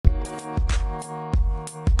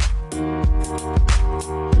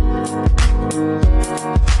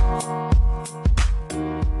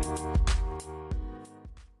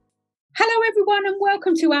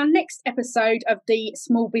to our next episode of the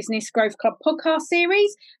Small Business Growth Club podcast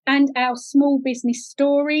series and our small business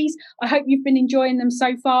stories. I hope you've been enjoying them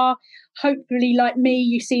so far. Hopefully, like me,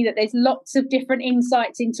 you see that there's lots of different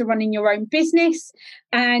insights into running your own business,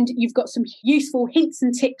 and you've got some useful hints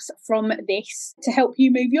and tips from this to help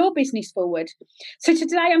you move your business forward. So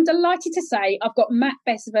today I'm delighted to say I've got Matt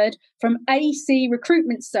Besford from AC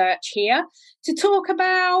Recruitment Search here to talk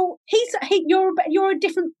about, you're a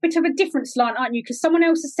different bit of a different slant, aren't you? Because someone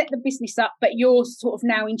else has set the business up, but you're sort of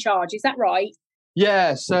now in charge. Is that right?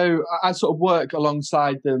 Yeah, so I sort of work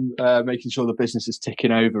alongside them, making sure the business is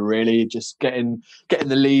ticking over, really, just getting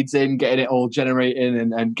the leads in, getting it all generating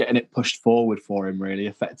and getting it pushed forward for him, really,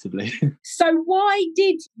 effectively. So why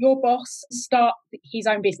did your boss start his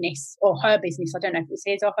own business or her business? I don't know if it was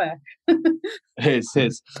his or her.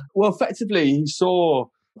 His. Well, effectively, he saw,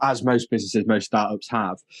 as most businesses, most startups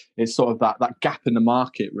have, it's sort of that gap in the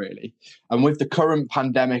market, really. And with the current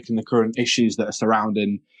pandemic and the current issues that are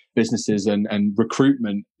surrounding businesses and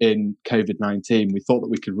recruitment in COVID-19, we thought that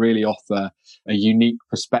we could really offer a unique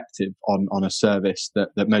perspective on a service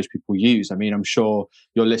that most people use. I mean, I'm sure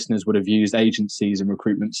your listeners would have used agencies and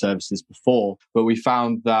recruitment services before, but we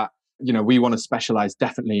found that, we want to specialize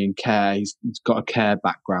definitely in care. He's got a care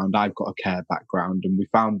background. I've got a care background. And we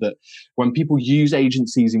found that when people use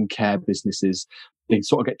agencies in care businesses, they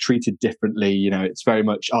sort of get treated differently. It's very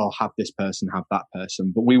much, have this person, have that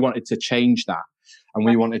person. But we wanted to change that. And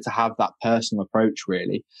we wanted to have that personal approach,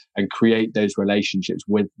 really, and create those relationships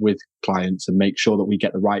with clients and make sure that we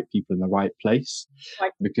get the right people in the right place.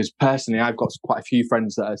 Right. Because personally, I've got quite a few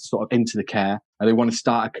friends that are sort of into the care and they want to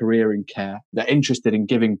start a career in care. They're interested in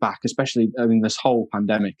giving back, especially, this whole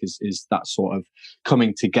pandemic is that sort of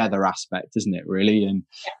coming together aspect, isn't it, really?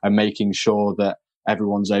 And making sure that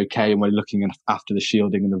everyone's okay and we're looking after the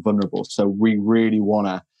shielding and the vulnerable. So we really want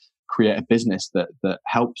to create a business that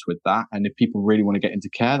helps with that. And if people really want to get into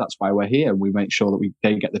care, that's why we're here. And we make sure that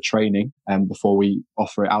they get the training before we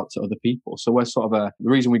offer it out to other people. So we're sort of the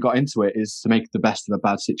reason we got into it is to make the best of a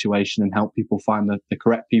bad situation and help people find the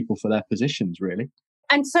correct people for their positions, really.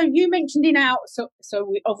 And so you mentioned so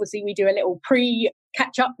we do a little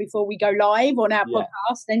catch up before we go live on our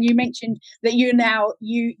podcast. And you mentioned that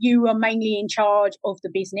you are mainly in charge of the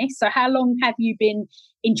business. So how long have you been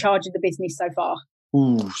in charge of the business so far?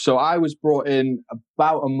 So I was brought in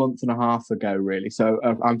about a month and a half ago, really. So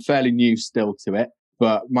I'm fairly new still to it.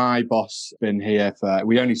 But my boss has been here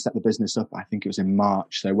we only set the business up, I think it was in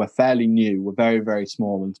March. So we're fairly new. We're very, very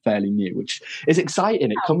small and fairly new, which is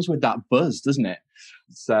exciting. It comes with that buzz, doesn't it?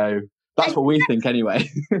 So that's what we think anyway.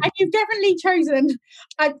 And you've definitely chosen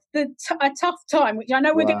a tough time, which I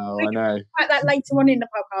know we're going to talk about that later on in the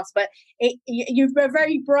podcast. But you've been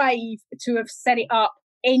very brave to have set it up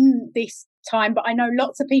in this time. But I know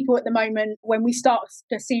lots of people at the moment, when we start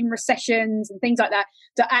seeing recessions and things like that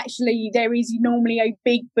actually there is normally a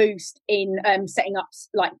big boost in setting up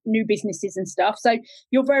like new businesses and stuff. So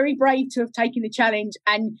you're very brave to have taken the challenge,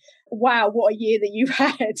 and wow, what a year that you've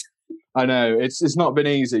had. I know it's not been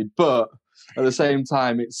easy, but at the same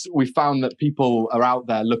time, we found that people are out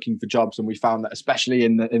there looking for jobs, and we found that especially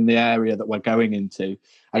in the area that we're going into,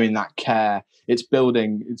 I mean, that care, it's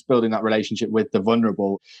building that relationship with the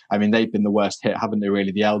vulnerable. I mean, they've been the worst hit, haven't they,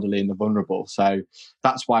 really, the elderly and the vulnerable. So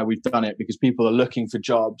that's why we've done it, because people are looking for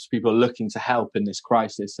jobs, people are looking to help in this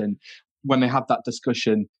crisis. And when they have that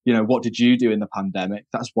discussion, what did you do in the pandemic?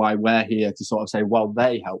 That's why we're here to sort of say, well,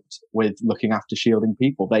 they helped with looking after shielding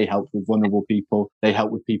people. They helped with vulnerable people. They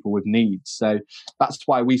helped with people with needs. So that's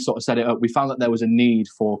why we sort of set it up. We found that there was a need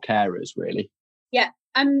for carers, really. Yeah.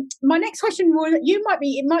 My next question was, it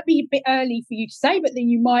might be a bit early for you to say, but then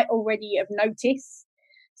you might already have noticed.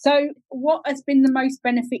 So what has been the most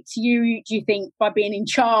benefit to you, do you think, by being in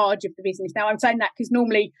charge of the business? Now, I'm saying that because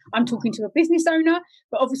normally I'm talking to a business owner,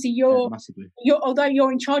 but obviously although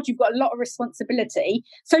you're in charge, you've got a lot of responsibility.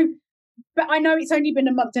 So, but I know it's only been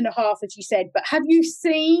a month and a half, as you said, but have you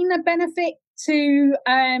seen a benefit to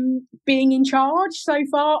being in charge so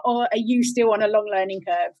far, or are you still on a long learning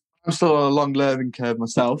curve? I'm still on a long learning curve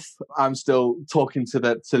myself. I'm still talking to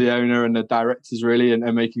the owner and the directors, really, and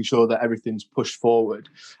making sure that everything's pushed forward.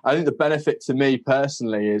 I think the benefit to me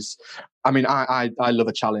personally is, I mean, I love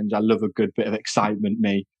a challenge. I love a good bit of excitement,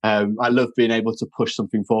 me. I love being able to push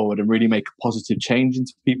something forward and really make a positive change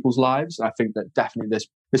into people's lives. I think that definitely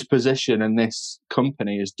this position and this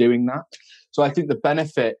company is doing that. So I think the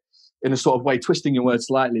benefit, in a sort of way, twisting your words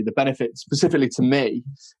slightly, the benefit specifically to me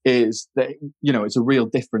is that, it's a real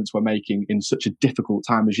difference we're making in such a difficult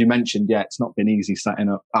time. As you mentioned, it's not been easy setting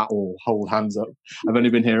up at all, hold hands up. I've only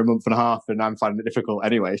been here a month and a half and I'm finding it difficult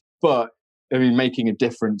anyway. But I mean, making a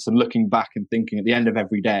difference and looking back and thinking at the end of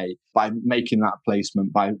every day, by making that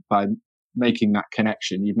placement, by making that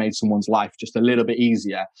connection, you've made someone's life just a little bit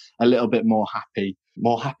easier, a little bit more happy.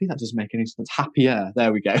 More happy? That doesn't make any sense. Happier.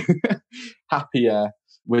 There we go. Happier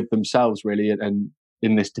with themselves, really. And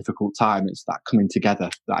in this difficult time, it's that coming together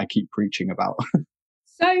that I keep preaching about.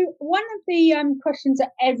 So one of the questions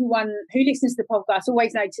that everyone who listens to the podcast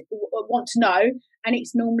always want to know, and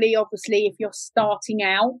it's normally, obviously, if you're starting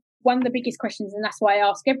out, one of the biggest questions, and that's why I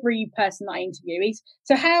ask every person that I interview is,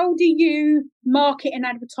 so how do you market and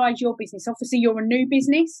advertise your business? Obviously, you're a new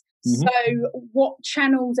business. Mm-hmm. So what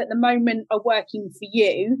channels at the moment are working for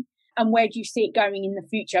you, and where do you see it going in the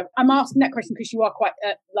future? I'm asking that question because you are quite,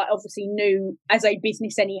 obviously new as a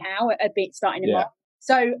business anyhow, a bit starting in March.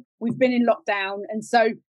 So we've been in lockdown, and so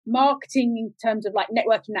marketing in terms of like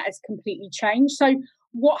networking, that has completely changed. So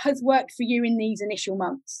what has worked for you in these initial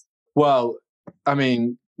months? Well, I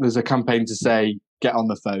mean, there's a campaign to say, get on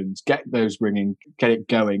the phones, get those ringing, get it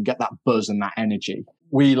going, get that buzz and that energy.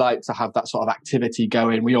 We like to have that sort of activity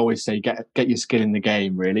going. We always say, get your skin in the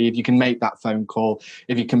game, really. If you can make that phone call,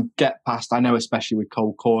 if you can get past, I know especially with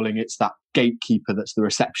cold calling, it's that gatekeeper that's the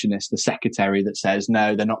receptionist, the secretary that says,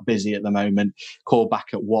 no, they're not busy at the moment, call back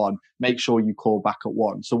at 1. Make sure you call back at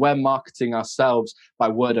 1. So we're marketing ourselves by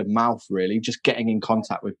word of mouth, really, just getting in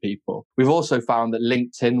contact with people. We've also found that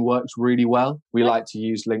LinkedIn works really well. We like to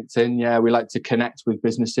use LinkedIn. Yeah, we like to connect with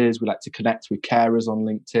businesses. We like to connect with carers on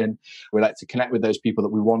LinkedIn. We like to connect with those people that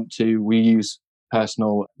we want to. We use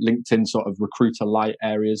personal LinkedIn sort of recruiter light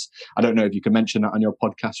areas. I don't know if you can mention that on your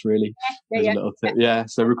podcast, really. There's a little tip. Yeah,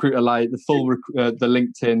 so recruiter light, the full the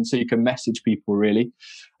LinkedIn, so you can message people, really,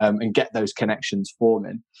 and get those connections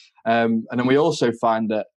forming. And then we also find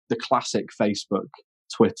that the classic Facebook,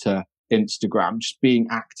 Twitter, Instagram, just being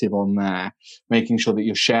active on there, making sure that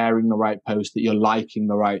you're sharing the right posts, that you're liking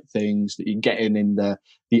the right things, that you're getting in the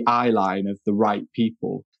eye line of the right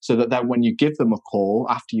people, so that then when you give them a call,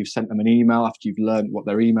 after you've sent them an email, after you've learned what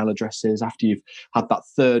their email address is, after you've had that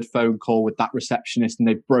third phone call with that receptionist and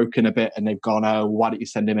they've broken a bit and they've gone, oh, why don't you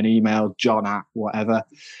send him an email, John at whatever,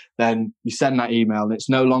 then you send that email and it's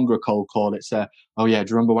no longer a cold call. It's oh yeah, do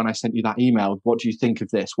you remember when I sent you that email? What do you think of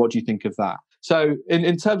this? What do you think of that? So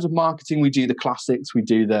in terms of marketing, we do the classics. We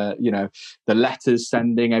do the letters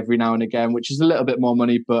sending every now and again, which is a little bit more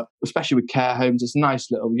money, but especially with care homes, it's a nice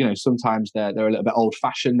little, sometimes they're a little bit old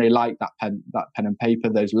fashioned. They like that pen and paper,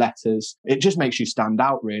 those letters. It just makes you stand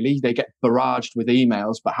out, really. They get barraged with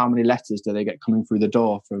emails, but how many letters do they get coming through the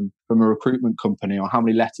door from a recruitment company, or how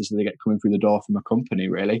many letters do they get coming through the door from a company,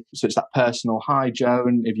 really? So it's that personal, hi, Joe.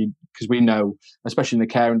 And because we know, especially in the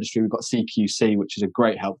care industry, we've got CQC, which is a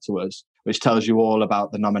great help to us, which tells you all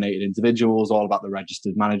about the nominated individuals, all about the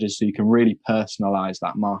registered managers, so you can really personalize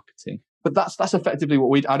that marketing. But that's effectively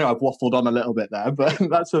what I know I've waffled on a little bit there, but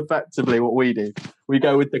that's effectively what we do. We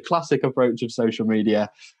go with the classic approach of social media,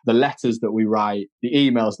 the letters that we write, the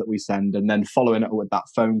emails that we send, and then following it with that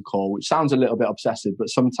phone call, which sounds a little bit obsessive, but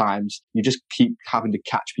sometimes you just keep having to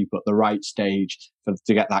catch people at the right stage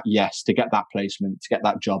to get that yes, to get that placement, to get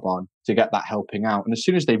that job on, to get that helping out. And as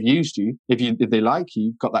soon as they've used you, if they like you,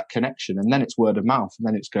 you've got that connection, and then it's word of mouth, and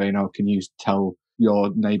then it's going, oh, can you tell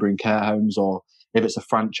your neighbouring care homes, or if it's a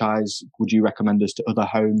franchise, would you recommend us to other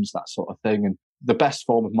homes, that sort of thing. And the best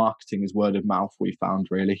form of marketing is word of mouth, we found,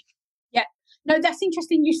 really. Yeah. No, that's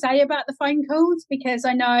interesting you say about the phone calls, because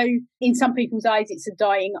I know in some people's eyes it's a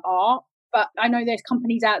dying art, but I know there's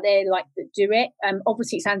companies out there that do it.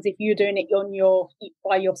 Obviously, it sounds as if you're doing it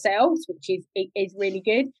by yourselves, which is really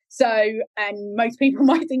good. So, and most people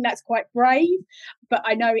might think that's quite brave, but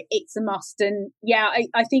I know it's a must. And yeah,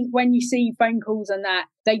 I think when you see phone calls and that,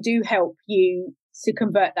 they do help you to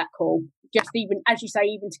convert that call. Just even, as you say,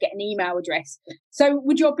 even to get an email address. So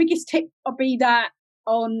would your biggest tip be that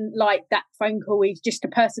on that phone call is just to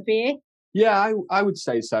persevere? Yeah, I would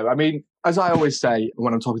say so. I mean, as I always say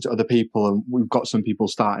when I'm talking to other people, and we've got some people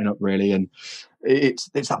starting up, really, and it's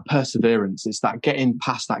that perseverance. It's that getting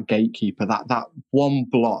past that gatekeeper, that one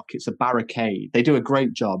block. It's a barricade. They do a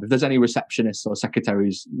great job. If there's any receptionists or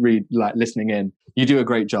secretaries listening in, you do a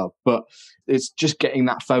great job. But it's just getting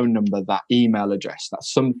that phone number, that email address, that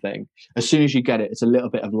something. As soon as you get it, it's a little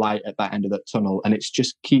bit of light at that end of that tunnel, and it's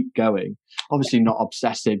just keep going. Obviously not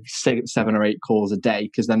obsessive, 7 or 8 calls a day,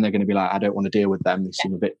 because then they're going to be like, I don't want to deal with them. They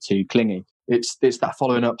seem a bit too clingy. It's that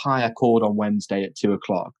following up. Hi, I called on Wednesday at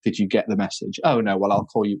 2:00. Did you get the message? Oh no, well, I'll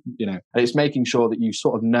call you, And it's making sure that you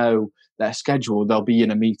sort of know their schedule. They'll be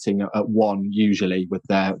in a meeting at 1 usually with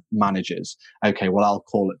their managers. Okay, well, I'll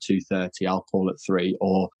call at 2:30. I'll call at 3.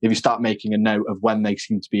 Or if you start making a note of when they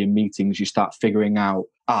seem to be in meetings, you start figuring out,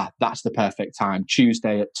 that's the perfect time.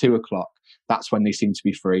 Tuesday at 2:00. That's when they seem to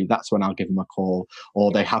be free. That's when I'll give them a call.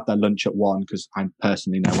 Or they have their lunch at 1, because I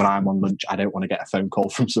personally know when I'm on lunch, I don't want to get a phone call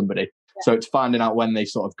from somebody. Yeah. So it's finding out when they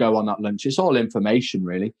sort of go on that lunch. It's all information,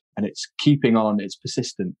 really. And it's keeping on, it's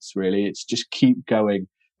persistence, really. It's just keep going.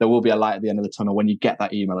 There will be a light at the end of the tunnel when you get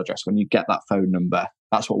that email address, when you get that phone number.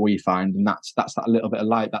 That's what we find. And that's that little bit of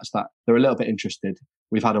light. That's that they're a little bit interested.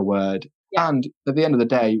 We've had a word. Yeah. And at the end of the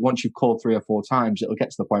day, once you've called 3 or 4 times, it'll get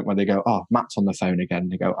to the point where they go, oh, Matt's on the phone again.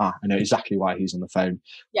 And they go, I know exactly why he's on the phone.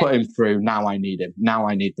 Yeah. Put him through. Now I need him. Now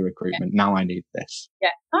I need the recruitment. Yeah. Now I need this. Yeah.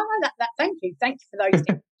 Oh, thank you. Thank you for those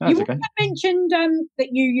things. You okay. mentioned that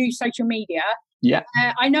you use social media. Yeah.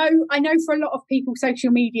 I know for a lot of people,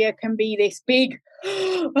 social media can be this big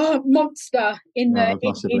monster in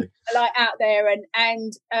like out there,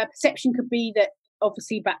 and perception could be that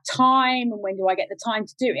obviously about time and when do I get the time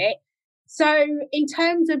to do it. So in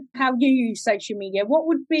terms of how you use social media, what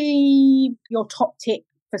would be your top tip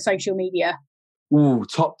for social media? Ooh,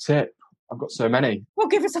 top tip. I've got so many. Well,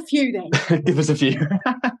 give us a few then. Give us a few.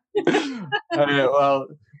 Well,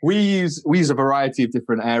 we use a variety of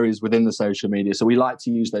different areas within the social media. So we like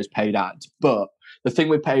to use those paid ads. But the thing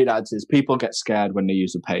with paid ads is people get scared when they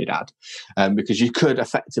use a paid ad, because you could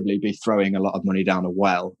effectively be throwing a lot of money down a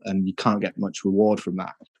well and you can't get much reward from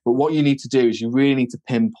that. But what you need to do is you really need to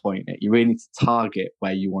pinpoint it. You really need to target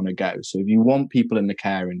where you want to go. So if you want people in the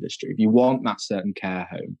care industry, if you want that certain care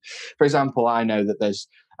home, for example, I know that there's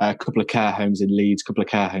a couple of care homes in Leeds, a couple of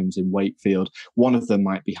care homes in Wakefield. One of them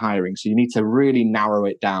might be hiring. So you need to really narrow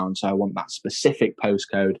it down. So I want that specific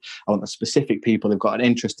postcode. I want the specific people. They've got an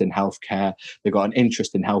interest in healthcare. They've got an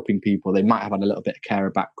interest in helping people. They might have had a little bit of carer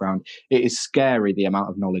background. It is scary, the amount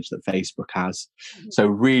of knowledge that Facebook has. So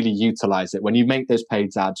really utilize it. When you make those paid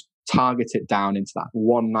ads, target it down into that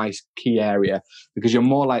one nice key area, because you're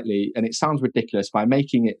more likely, and it sounds ridiculous, by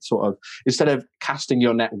making it sort of, instead of casting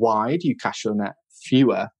your net wide, you cast your net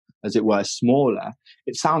fewer, as it were, smaller.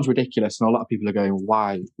 It sounds ridiculous, and a lot of people are going,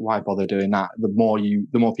 why bother doing that? The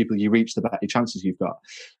more people you reach, the better chances you've got.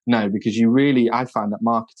 No, because I find that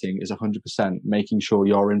marketing is 100% making sure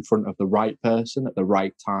you're in front of the right person at the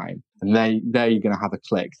right time. And there you're going to have a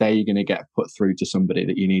click. There you're going to get put through to somebody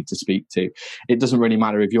that you need to speak to. It doesn't really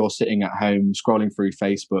matter if you're sitting at home scrolling through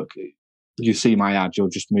Facebook, you see my ad, you'll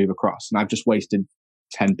just move across. And I've just wasted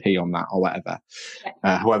 10p on that or whatever,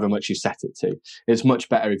 however much you set it to. It's much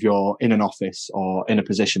better if you're in an office or in a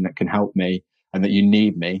position that can help me and that you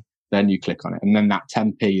need me, then you click on it. And then that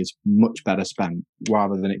 10p is much better spent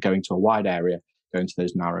rather than it going to a wide area, going to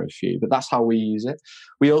those narrow few. But that's how we use it.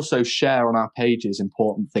 We also share on our pages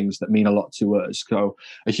important things that mean a lot to us. So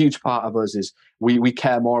a huge part of us is we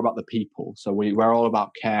care more about the people. So we're all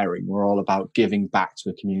about caring. We're all about giving back to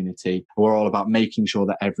a community. We're all about making sure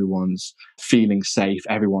that everyone's feeling safe,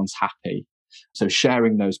 everyone's happy. So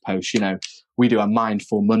sharing those posts, we do a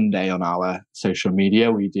Mindful Monday on our social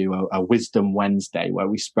media. We do a Wisdom Wednesday where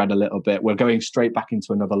we spread a little bit. We're going straight back into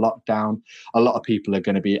another lockdown. A lot of people are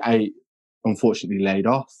going to be unfortunately laid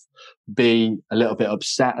off, be a little bit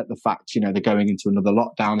upset at the fact, they're going into another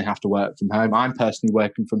lockdown. They have to work from home. I'm personally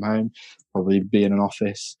working from home, probably be in an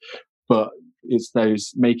office, but it's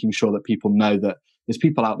those making sure that people know that there's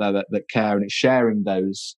people out there that care, and it's sharing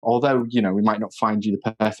those. Although, we might not find you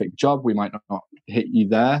the perfect job, we might not hit you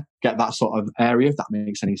there, get that sort of area, if that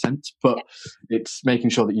makes any sense. But it's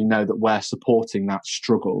making sure that that we're supporting that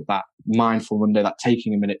struggle, that Mindful Monday, that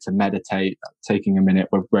taking a minute to meditate, taking a minute.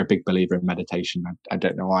 We're a big believer in meditation. I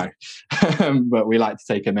don't know why, but we like to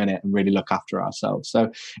take a minute and really look after ourselves.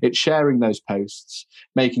 So it's sharing those posts,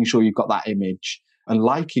 making sure you've got that image, and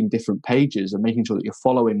liking different pages and making sure that you're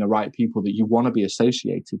following the right people that you want to be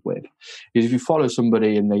associated with. Because if you follow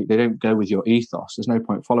somebody and they don't go with your ethos, there's no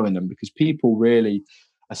point following them, because people really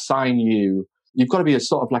assign you've got to be a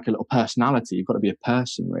sort of like a little personality. You've got to be a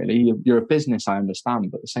person, really. You're a business, I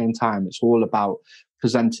understand, but at the same time, it's all about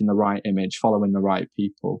presenting the right image, following the right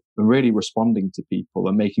people, and really responding to people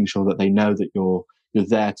and making sure that they know that you're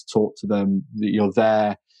there to talk to them, that you're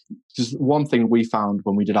there. Just one thing we found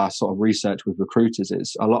when we did our sort of research with recruiters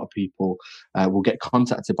is a lot of people will get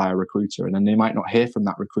contacted by a recruiter, and then they might not hear from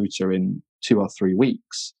that recruiter in 2 or 3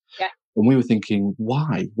 weeks. Yeah. And we were thinking,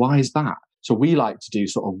 why? Why is that? So we like to do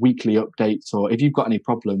sort of weekly updates, or if you've got any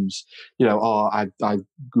problems, I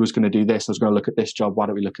was going to do this, I was going to look at this job, why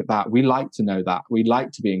don't we look at that? We like to know that. We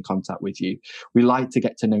like to be in contact with you. We like to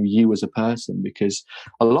get to know you as a person, because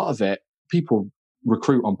a lot of it, people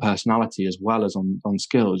recruit on personality as well as on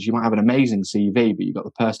skills. You might have an amazing CV, but you've got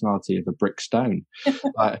the personality of a brick stone.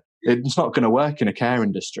 It's not going to work in a care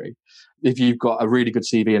industry. If you've got a really good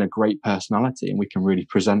CV and a great personality, and we can really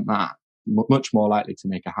present that, much more likely to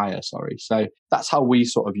make a hire, So that's how we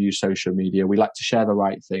sort of use social media. We like to share the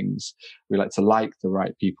right things. We like to like the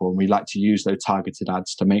right people. And we like to use those targeted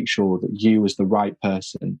ads to make sure that you as the right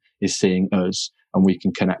person is seeing us and we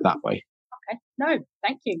can connect that way. Okay. No,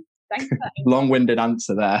 thank you. Thanks for that. Long-winded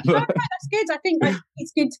answer there. No, that's good. I think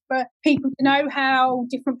it's good for people to know how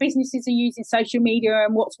different businesses are using social media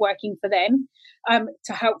and what's working for them,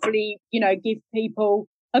 to hopefully, give people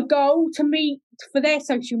a goal to meet for their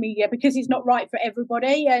social media, because it's not right for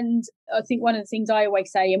everybody. And I think one of the things I always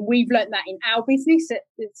say, and we've learned that in our business, that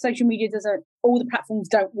social media all the platforms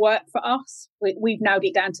don't work for us. We've nailed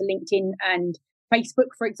it down to LinkedIn and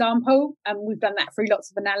Facebook, for example, and we've done that through lots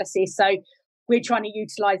of analysis. So we're trying to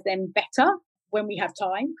utilize them better when we have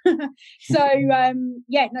time. So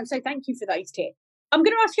thank you for those tips. I'm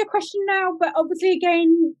going to ask you a question now, but obviously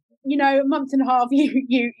again, a month and a half,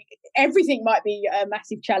 you everything might be a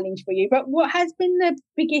massive challenge for you, but what has been the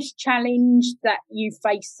biggest challenge that you've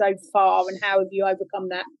faced so far, and how have you overcome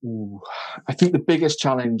that? I think the biggest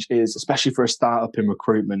challenge is, especially for a startup in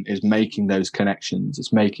recruitment, is making those connections.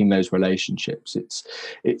 It's making those relationships.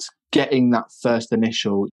 It's getting that first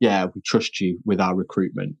initial, we trust you with our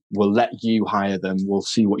recruitment. We'll let you hire them. We'll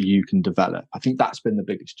see what you can develop. I think that's been the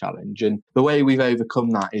biggest challenge. And the way we've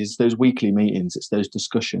overcome that is those weekly meetings. It's those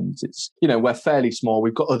discussions. It's, we're fairly small.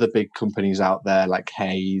 We've got other big companies out there like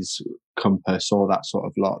Hayes, Compass, all that sort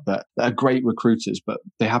of lot that are great recruiters, but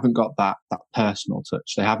they haven't got that personal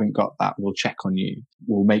touch. They haven't got that, we'll check on you.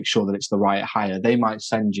 We'll make sure that it's the right hire. They might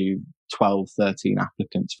send you 12, 13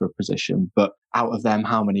 applicants for a position, but out of them,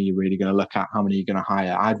 how many are you really going to look at? How many are you going to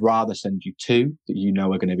hire? I'd rather send you 2 that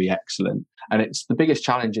are going to be excellent. And it's the biggest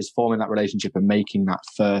challenge is forming that relationship and making that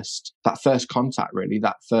first contact, really,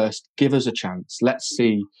 that first, give us a chance. Let's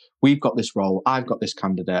see, we've got this role. I've got this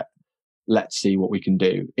candidate. Let's see what we can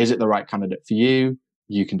do. Is it the right candidate for you?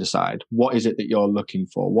 You can decide. What is it that you're looking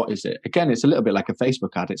for? What is it? Again, it's a little bit like a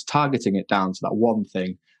Facebook ad. It's targeting it down to that one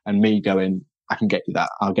thing and me going, I can get you that.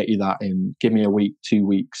 I'll get you that in, give me a week, 2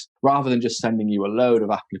 weeks, rather than just sending you a load of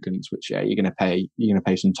applicants, which you're going to pay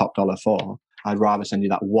some top dollar for. I'd rather send you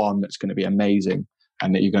that one that's going to be amazing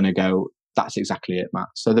and that you're going to go, that's exactly it, Matt.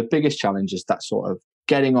 So the biggest challenge is that sort of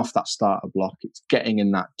getting off that starter block. It's getting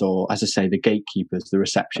in that door. As I say, the gatekeepers, the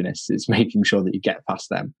receptionists, it's making sure that you get past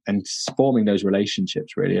them and forming those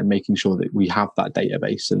relationships, really, and making sure that we have that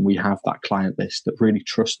database and we have that client list that really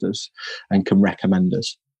trust us and can recommend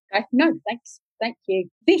us. Okay. No, thanks. Thank you.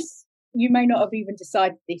 This, you may not have even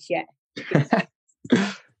decided this yet.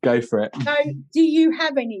 Go for it. So do you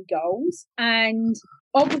have any goals? And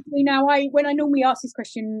obviously now when I normally ask this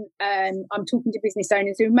question, I'm talking to business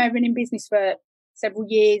owners who may have been in business for several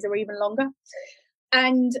years or even longer,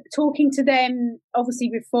 and talking to them, obviously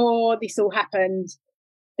before this all happened,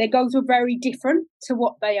 their goals were very different to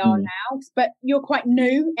what they are now, but you're quite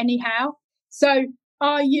new anyhow. So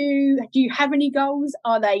do you have any goals?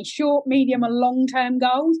 Are they short, medium, or long-term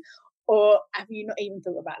goals? Or have you not even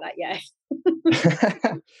thought about that yet?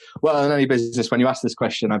 Well, in any business, when you ask this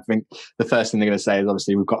question, I think the first thing they're going to say is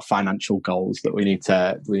obviously we've got financial goals that we need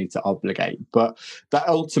to obligate. But that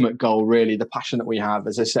ultimate goal, really, the passion that we have,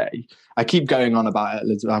 as I say, I keep going on about it,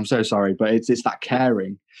 Elizabeth, I'm so sorry, but it's that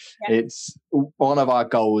caring. Yeah. It's one of our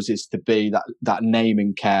goals is to be that name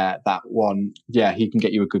and care, that one. Yeah, he can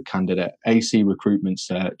get you a good candidate. AC Recruitment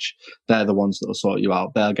Search, they're the ones that will sort you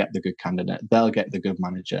out. They'll get the good candidate. They'll get the good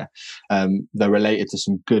manager. They're related to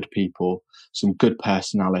some good people, some good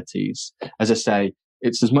personalities. As I say,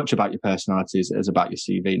 it's as much about your personality as about your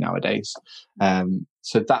CV nowadays.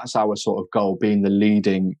 So that's our sort of goal, being the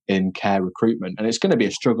leading in care recruitment. And it's going to be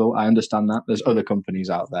a struggle. I understand that. There's other companies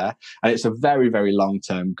out there. And it's a very, very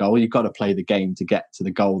long-term goal. You've got to play the game to get to the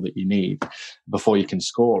goal that you need before you can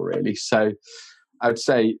score, really. So I would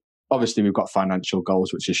say, obviously, we've got financial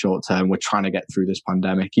goals, which are short-term. We're trying to get through this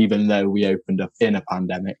pandemic, even though we opened up in a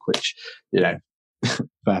pandemic, which,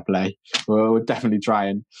 fair play. We're definitely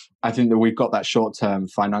trying. I think that we've got that short-term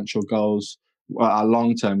financial goals. Well, our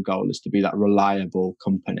long-term goal is to be that reliable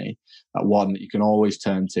company, that one that you can always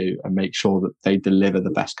turn to and make sure that they deliver the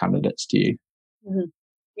best candidates to you. Mm-hmm.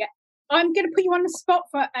 Yeah. I'm going to put you on the spot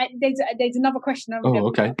for, there's another question.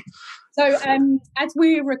 Okay. So as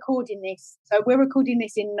we're recording this,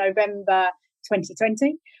 in November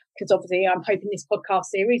 2020, because obviously I'm hoping this podcast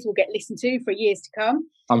series will get listened to for years to come.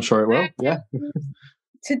 I'm sure it will, yeah.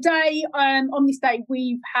 Today, on this day,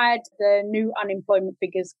 we've had the new unemployment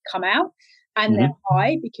figures come out. and they're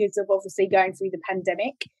high because of obviously going through the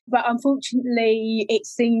pandemic. But unfortunately, it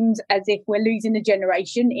seems as if we're losing a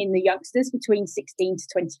generation in the youngsters between 16 to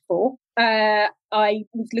 24. I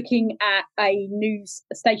was looking at a news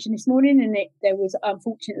station this morning, and there was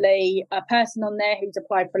unfortunately a person on there who's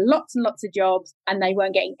applied for lots and lots of jobs, and they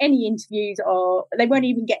weren't getting any interviews, or they weren't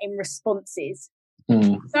even getting responses.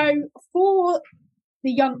 So for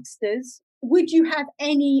the youngsters, would you have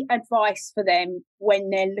any advice for them when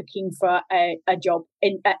they're looking for a job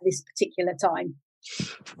at this particular time?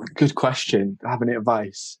 Good question. Have any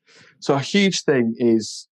advice? So a huge thing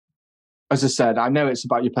is, as I said, I know it's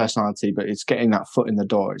about your personality, but it's getting that foot in the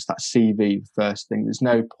door. It's that CV first thing. There's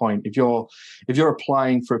no point if you're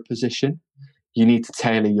applying for a position, you need to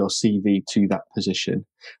tailor your CV to that position.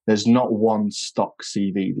 There's not one stock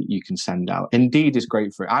CV that you can send out. Indeed is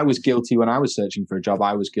great for it. I was guilty when I was searching for a job.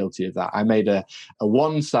 I was guilty of that. I made a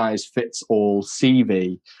one size fits all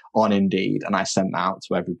CV on Indeed, and I sent that out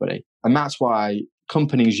to everybody. And that's why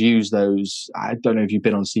companies use those. I don't know if you've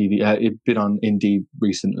been on been on Indeed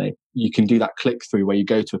recently. You can do that click through where you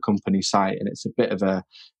go to a company site, and it's a bit of an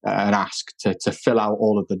ask to fill out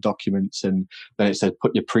all of the documents, and then it says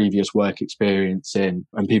put your previous work experience in,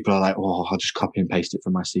 and people are like, oh, I'll just copy and paste it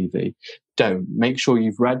from my CV. Don't. Make sure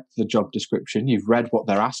you've read the job description, you've read what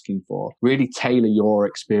they're asking for. Really tailor your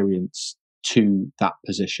experience to that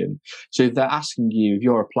position. So if they're asking you, if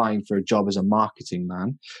you're applying for a job as a marketing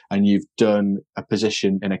man and you've done a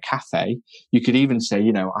position in a cafe, you could even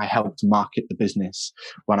say, I helped market the business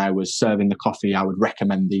when I was serving the coffee. I would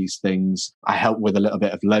recommend these things. I helped with a little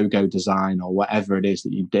bit of logo design or whatever it is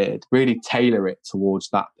that you did. Really tailor it towards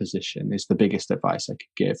that position is the biggest advice I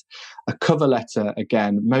could give. A cover letter,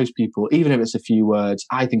 again, most people, even if it's a few words,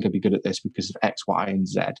 I think I'd be good at this because of X, Y, and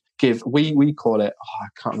Z. We call it, I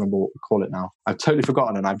can't remember what we call it now. I've totally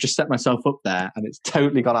forgotten, and I've just set myself up there and it's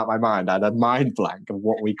totally gone out of my mind. I had a mind blank of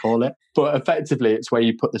what we call it. But effectively, it's where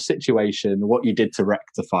you put the situation, what you did to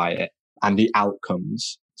rectify it, and the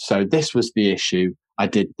outcomes. So this was the issue. I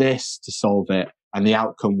did this to solve it. And the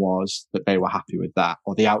outcome was that they were happy with that.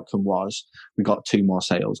 Or the outcome was we got 2 more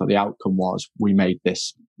sales. Or the outcome was we made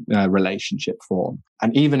this relationship form.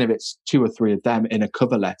 And even if it's 2 or 3 of them in a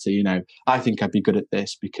cover letter, I think I'd be good at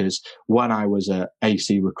this because when I was at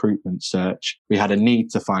AC Recruitment Search, we had a need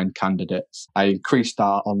to find candidates. I increased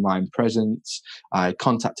our online presence. I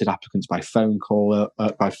contacted applicants by phone call,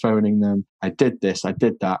 by phoning them. I did this, I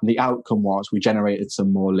did that. And the outcome was we generated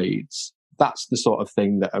some more leads. That's the sort of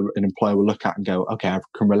thing that an employer will look at and go, okay, I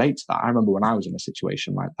can relate to that. I remember when I was in a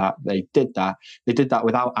situation like that, they did that. They did that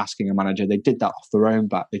without asking a manager. They did that off their own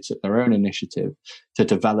back. They took their own initiative to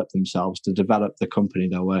develop themselves, to develop the company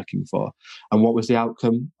they're working for. And what was the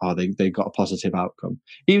outcome? Oh, they got a positive outcome.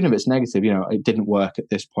 Even if it's negative, it didn't work at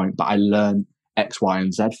this point, but I learned X, Y,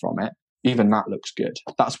 and Z from it. Even that looks good.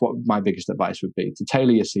 That's what my biggest advice would be, to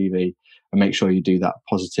tailor your CV and make sure you do that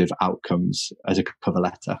positive outcomes as a cover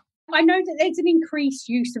letter. I know that there's an increased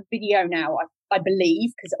use of video now, I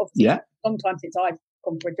believe, because obviously it's a long time since I've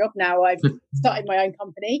gone for a job. Now I've started my own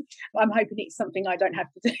company. I'm hoping it's something I don't have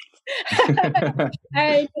to do.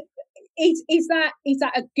 And is that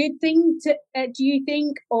a good thing do you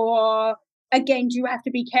think? Or again, do you have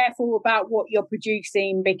to be careful about what you're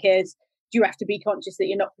producing, because do you have to be conscious that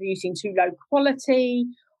you're not producing too low quality?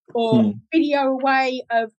 Or video a way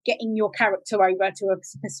of getting your character over to a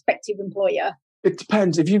prospective employer? It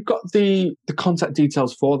depends. If you've got the contact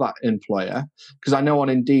details for that employer, because I know on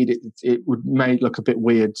Indeed it may look a bit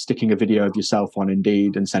weird sticking a video of yourself on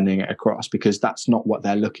Indeed and sending it across, because that's not what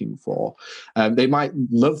they're looking for. They might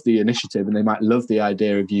love the initiative and they might love the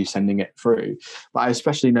idea of you sending it through. But I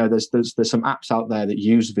especially know there's some apps out there that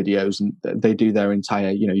use videos, and they do their entire,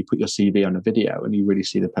 you put your CV on a video and you really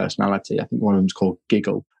see the personality. I think one of them's called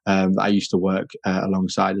Giggle, that I used to work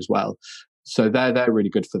alongside as well. So they're really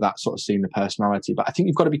good for that, sort of seeing the personality. But I think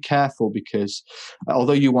you've got to be careful because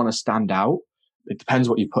although you want to stand out, it depends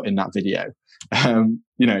what you put in that video.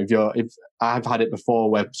 If I've had it before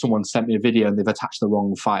where someone sent me a video and they've attached the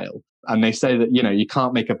wrong file, and they say that, you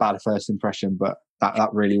can't make a bad first impression, but that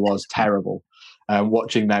really was terrible.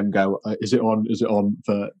 Watching them go, is it on?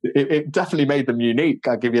 It definitely made them unique,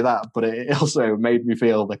 I'll give you that. But it also made me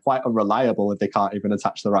feel they're quite unreliable if they can't even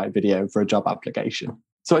attach the right video for a job application.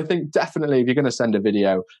 So I think definitely if you're going to send a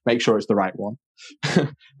video, make sure it's the right one.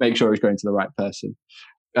 Make sure it's going to the right person.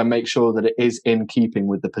 And make sure that it is in keeping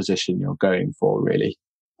with the position you're going for, really.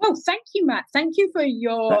 Well, thank you, Matt. Thank you for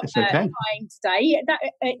your time today.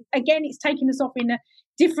 Again, it's taken us off in a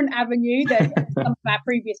different avenue than some of our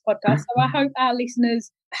previous podcasts. So I hope our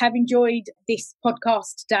listeners have enjoyed this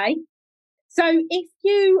podcast today. So if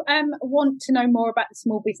you want to know more about the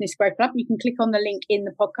Small Business Growth Club, you can click on the link in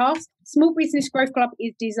the podcast. Small Business Growth Club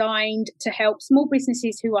is designed to help small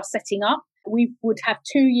businesses who are setting up. We would have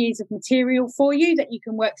 2 years of material for you that you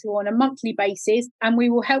can work through on a monthly basis, and we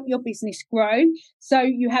will help your business grow. So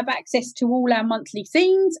you have access to all our monthly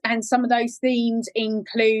themes, and some of those themes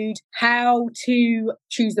include how to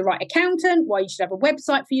choose the right accountant, why you should have a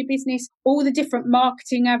website for your business, all the different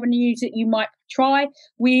marketing avenues that you might try.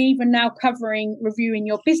 We're even now covering reviewing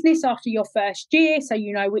your business after your first year, so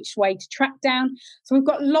you know which way to track down. So we've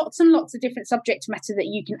got lots and lots of different subject matter that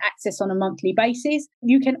you can access on a monthly basis.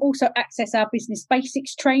 You can also access our business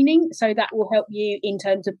basics training, so that will help you in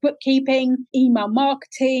terms of bookkeeping, email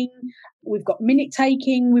marketing. We've got minute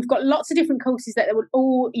taking. We've got lots of different courses that will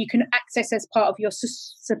all you can access as part of your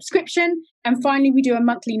subscription. And finally, we do a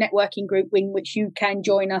monthly networking group in which you can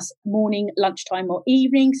join us morning, lunchtime, or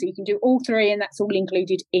evening. So you can do all three, and that's all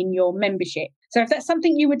included in your membership. So if that's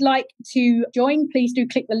something you would like to join, please do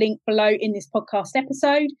click the link below in this podcast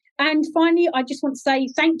episode. And finally, I just want to say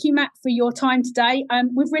thank you, Matt, for your time today.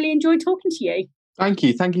 We've really enjoyed talking to you. Thank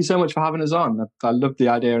you. Thank you so much for having us on. I love the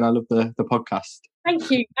idea and I love the podcast.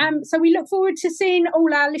 Thank you. So we look forward to seeing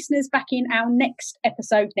all our listeners back in our next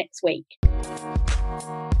episode next week.